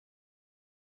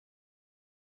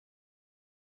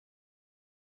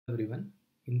Everyone,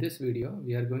 in this video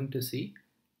we are going to see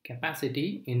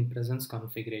capacity in presence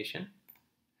configuration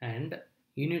and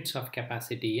units of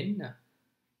capacity in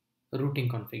routing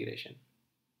configuration.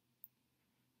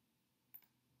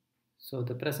 So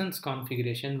the presence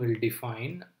configuration will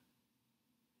define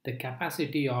the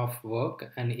capacity of work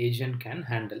an agent can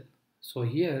handle. So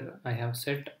here I have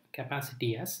set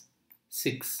capacity as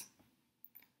 6,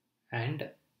 and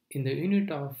in the unit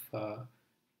of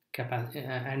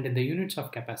and in the units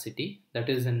of capacity, that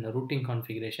is in routing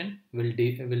configuration, will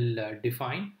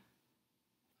define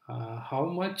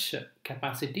how much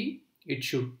capacity it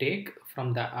should take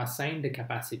from the assigned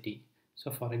capacity.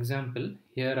 So for example,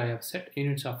 here I have set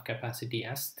units of capacity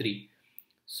as 3.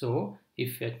 So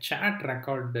if a chat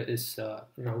record is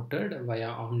routed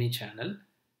via Omni-Channel,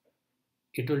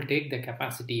 it will take the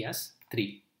capacity as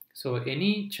 3. So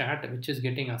any chat which is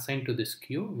getting assigned to this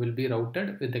queue will be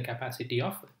routed with the capacity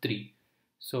of 3.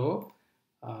 So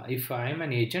if I am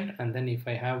an agent and then if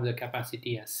I have the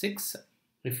capacity as 6,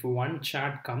 if one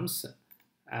chat comes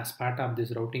as part of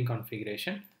this routing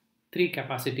configuration, 3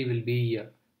 capacity will be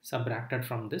subtracted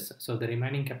from this. So the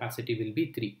remaining capacity will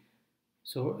be 3.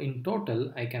 So in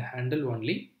total, I can handle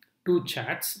only 2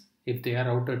 chats if they are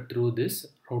routed through this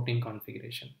routing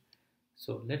configuration.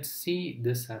 So let's see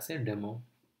this as a demo.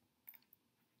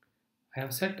 I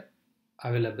have set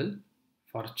available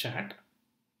for chat.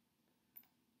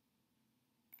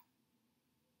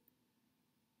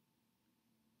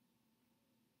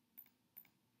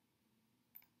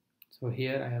 So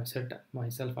here I have set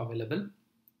myself available,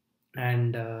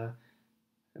 and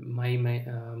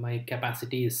my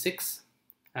capacity is 6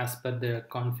 as per the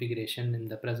configuration. In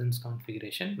the presence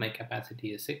configuration, my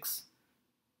capacity is 6.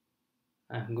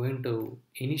 I'm going to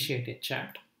initiate a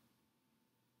chat.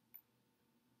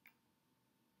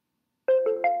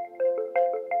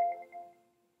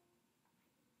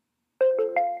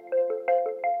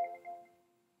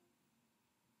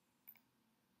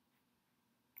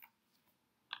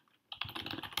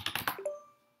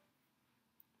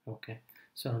 Okay,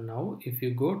 so now if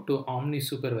you go to Omni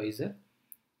Supervisor,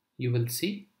 you will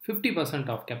see 50%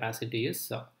 of capacity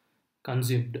is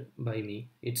consumed by me.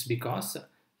 It's because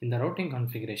in the routing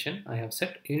configuration, I have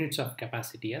set units of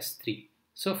capacity as 3.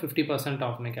 So 50%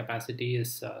 of my capacity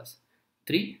is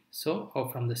 3. So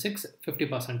from the 6,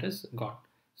 50% is gone.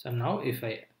 So now if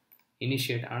I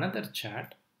initiate another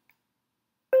chat,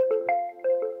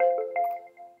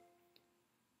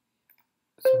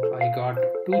 so I got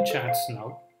 2 chats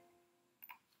now.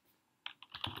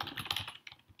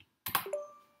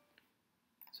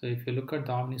 So if you look at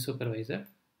the Omni Supervisor,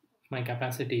 my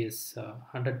capacity is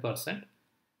 100%.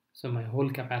 So my whole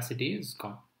capacity is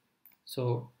gone.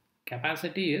 So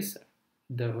capacity is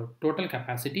the total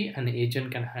capacity an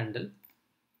agent can handle.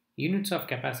 Units of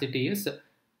capacity is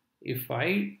if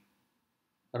I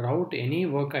route any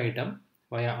work item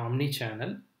via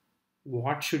Omni-Channel,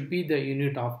 what should be the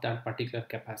unit of that particular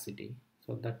capacity.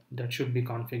 So that should be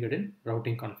configured in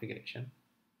routing configuration.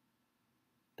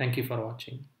 Thank you for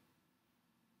watching.